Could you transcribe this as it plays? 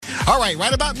All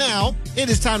right about now, it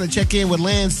is time to check in with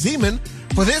Lance Zeman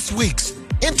for this week's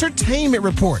Entertainment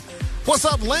Report. What's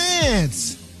up,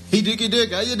 Lance? Hey, Dookie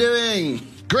Duke, how you doing?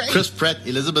 Great. Chris Pratt,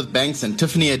 Elizabeth Banks, and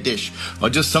Tiffany Haddish are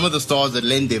just some of the stars that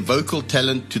lend their vocal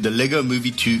talent to the Lego Movie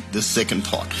 2, the second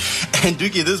part. And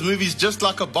Dookie, this movie is just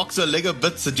like a box of Lego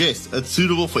bits suggests. It's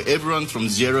suitable for everyone from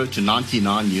 0 to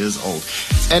 99 years old.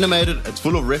 It's animated, it's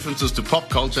full of references to pop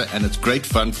culture, and it's great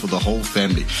fun for the whole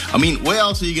family. I mean, where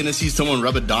else are you going to see someone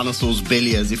rub a dinosaur's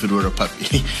belly as if it were a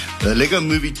puppy? The Lego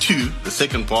Movie 2, the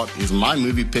second part, is my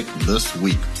movie pick this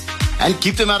week. And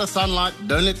keep them out of sunlight,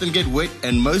 don't let them get wet,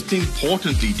 and most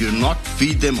importantly, do not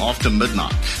feed them after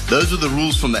midnight. Those are the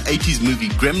rules from the 80s movie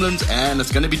Gremlins, and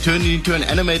it's going to be turned into an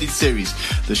animated series.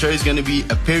 The show is going to be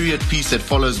a period piece that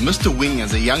follows Mr. Wing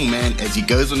as a young man as he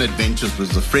goes on adventures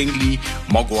with the friendly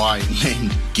Mogwai named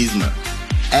Gizmo.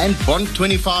 And Bond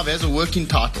 25 has a working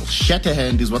title.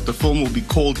 Shatterhand is what the film will be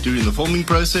called during the filming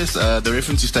process. The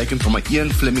reference is taken from an Ian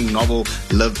Fleming novel,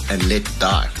 Live and Let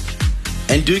Die.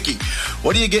 And Dookie,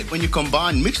 what do you get when you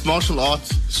combine mixed martial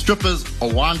arts, strippers,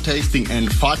 a wine tasting, and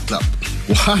fight club?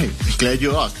 Why? Glad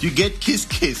you asked. You get Kiss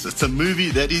Kiss. It's a movie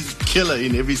that is killer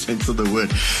in every sense of the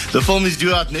word. The film is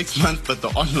due out next month, but the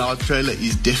online trailer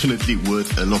is definitely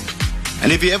worth a look.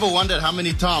 And if you ever wondered how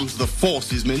many times the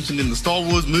Force is mentioned in the Star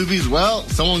Wars movies, well,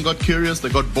 someone got curious, they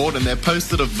got bored, and they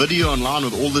posted a video online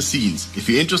with all the scenes. If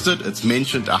you're interested, it's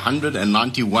mentioned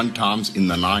 191 times in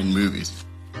the 9 movies.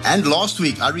 And last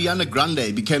week, Ariana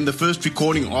Grande became the first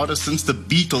recording artist since the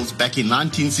Beatles back in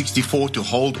 1964 to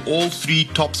hold all 3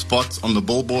 top spots on the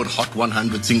Billboard Hot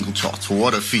 100 single charts.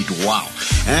 What a feat, wow.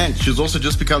 And she's also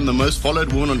just become the most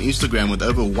followed woman on Instagram with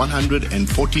over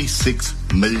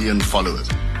 146 million followers.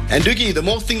 And Dookie, the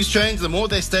more things change, the more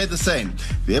they stay the same.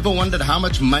 Have you ever wondered how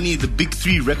much money the big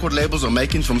 3 record labels are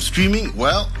making from streaming?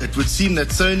 Well, it would seem that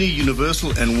Sony,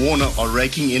 Universal, and Warner are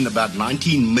raking in about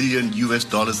 $19 million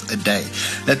a day.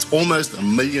 That's almost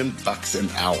 $1 million an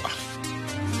hour.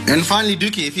 And finally,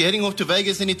 Dookie, if you're heading off to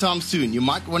Vegas anytime soon, you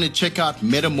might want to check out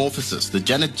Metamorphosis, the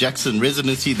Janet Jackson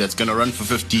residency that's going to run for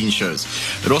 15 shows.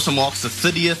 It also marks the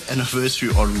 30th anniversary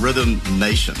of Rhythm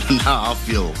Nation. Now I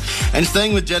feel. And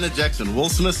staying with Janet Jackson, Will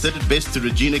Smith said it best to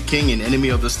Regina King in Enemy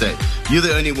of the State. You're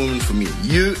the only woman for me.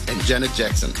 You and Janet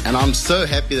Jackson. And I'm so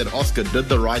happy that Oscar did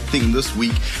the right thing this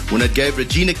week when it gave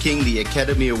Regina King the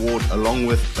Academy Award along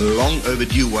with a long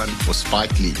overdue one for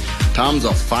Spike Lee. Times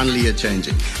are finally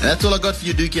a-changing. And that's all I got for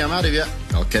you, Dookie. I'm out of here.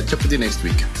 I'll catch up with you next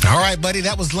week. All right, buddy.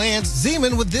 That was Lance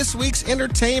Zeman with this week's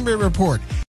Entertainment Report.